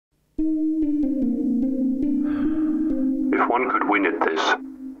If one could win at this,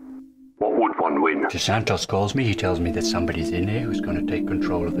 what would one win? If Santos calls me, he tells me that somebody's in here who's going to take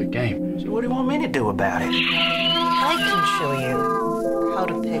control of the game. So what do you want me to do about it? I can show you how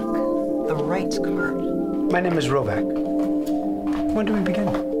to pick the rights card. My name is Rovak. When do we begin?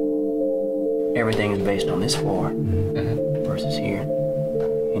 Everything is based on this floor versus here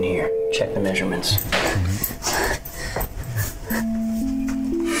and here. Check the measurements.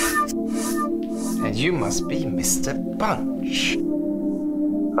 And you must be Mr. Bunch.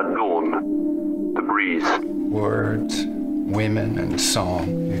 At dawn, the breeze. Words, women, and song.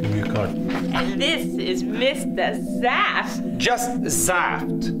 Give me a card. And this is Mr. Zaft. Just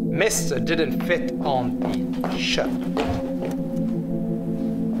Zaft. Mr. didn't fit on the shirt.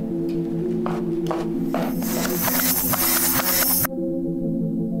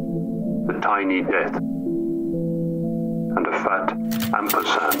 A tiny death. And a fat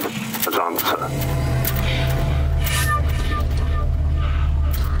ampersand as answer.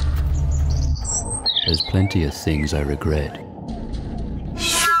 There's plenty of things I regret.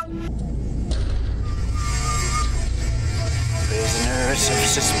 Prisoners of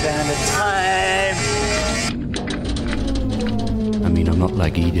suspended time. I mean, I'm not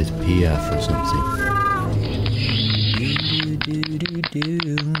like Edith Piaf or something.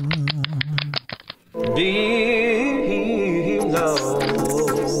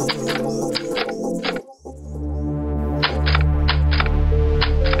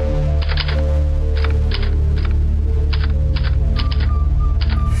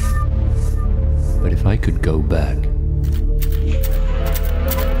 But if I could go back,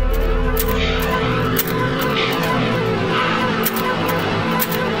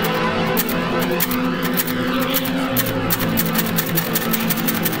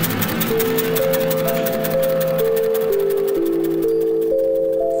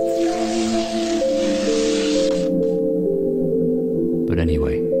 but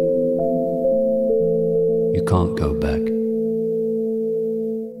anyway, you can't go back.